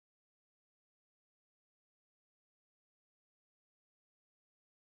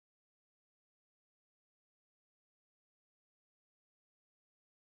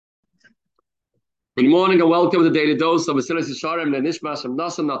Good morning and welcome to the Daily Dose of Mesilas Yesharim and Nishmas from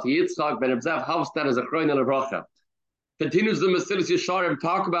Nasan Nati Yitzchak Ben Abzav Havstad as a Chroin and Bracha. Continues the Mesilas Yesharim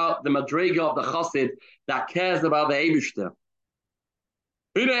talk about the Madrega of the Chassid that cares about the Eibishter.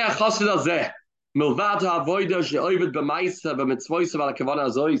 Hine a Chassid azeh milvad ha'avoida she'ovid b'maisa b'mitzvoisa v'al-kavana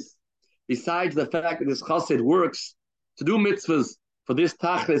azois. Besides the fact that this Chassid works to do mitzvahs for this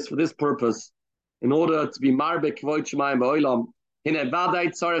tachlis, for this purpose, in order to be marbe kvoid shemayim ba'olam, hine vadai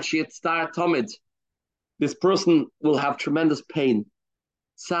tzarech she'yitztar tomid. This person will have tremendous pain.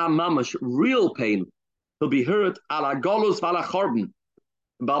 Sam mamash, real pain. He'll be hurt ala golus vala chorben.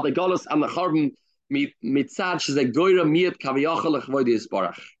 About the golus and the chorben mitzad sheze goyra miet kaviyachal lechvoidi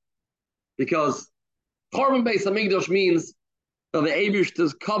yisbarach. Because chorben beis hamikdash means that the Eibush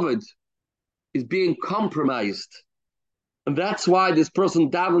is covered, is being compromised. And that's why this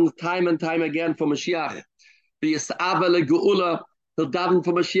person davens time and time again for Mashiach. V'yis'ava le'geula. He'll daven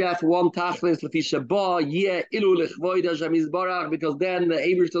for Mashiach for one tachlis because then the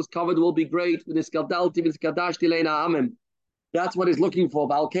Eibishter's covered will be great with this gadalti with kadashti leina amim. That's what he's looking for.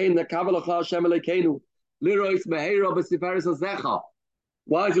 Why is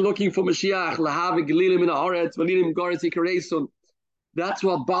he looking for Mashiach? That's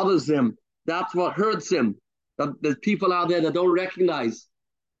what bothers him. That's what hurts him. That there's people out there that don't recognize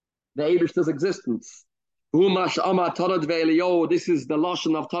the Eibishter's existence. This is the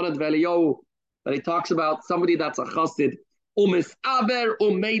lashon of Tonad Ve'Eliyahu that he talks about somebody that's a chassid. He's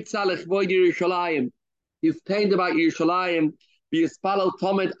pained about Yerushalayim. And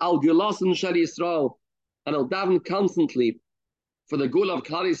he'll daven constantly for the gul of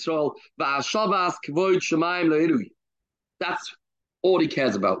Klal Yisrael. That's all he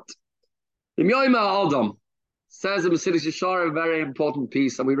cares about. The Myoima Adam says in Mesilas Yesharim a very important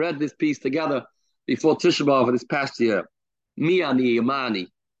piece, and we read this piece together before Tisha B'Av for this past year. Mi ani yamani.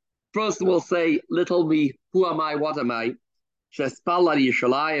 First we'll say, little me, who am I, what am I? Shespal al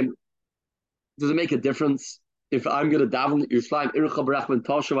Yerushalayim. Does it make a difference if I'm going to daven Yerushalayim, Ircha B'Rachman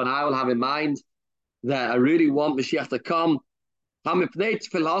Toshav, and I will have in mind that I really want Mashiach to come? Hamipnei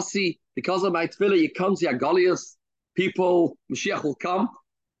tefillasi, because of my tefillah, you can't see Agolius, people, Mashiach will come.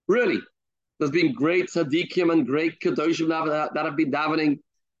 Really? There's been great tzaddikim and great kadoshim that have been davening,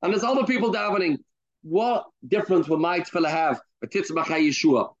 and there's other people davening. What difference will my tefillah have? The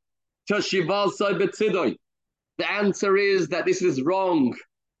answer is that this is wrong.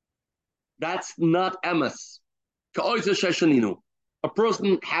 That's not emes. A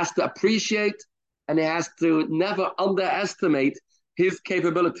person has to appreciate and he has to never underestimate his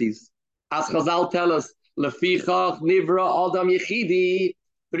capabilities. As Chazal tell us, Lefichach nivra Adam Yechidi.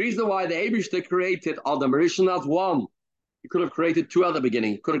 The reason why the Eibishter created Adam Rishon as one. He could have created two at the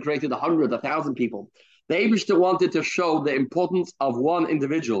beginning. He could have created 100, 1,000 people. The Eibishter wanted to show the importance of one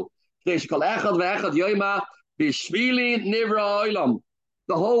individual. The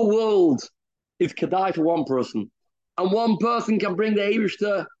whole world is kedai for one person. And one person can bring the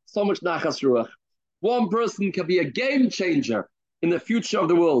Eibishter so much nachas ruach. One person can be a game changer in the future of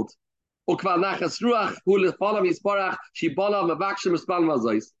the world.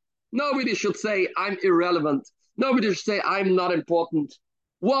 Nobody should say, I'm irrelevant. Nobody should say, I'm not important.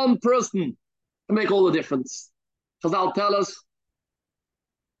 One person can make all the difference. Chazal tell us,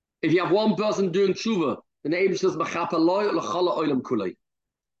 if you have one person doing tshuva, the name says,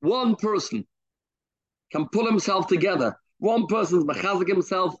 one person can pull himself together. One person's mechazik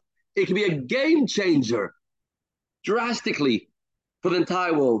himself. It can be a game changer, drastically, for the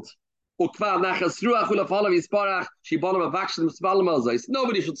entire world. Nobody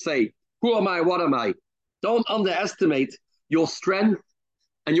should say, who am I, what am I? Don't underestimate your strength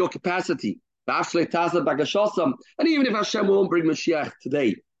and your capacity. And even if Hashem won't bring Mashiach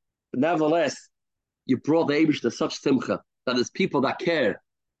today, but nevertheless, you brought the Eibush to such simcha that there's people that care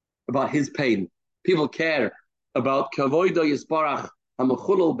about his pain. People care about Kavoida Yisbarach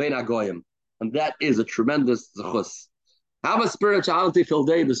HaMechulul Bein HaGoyim. And that is a tremendous zechus. Have a spirituality filled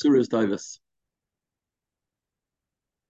day, B'suras Davis.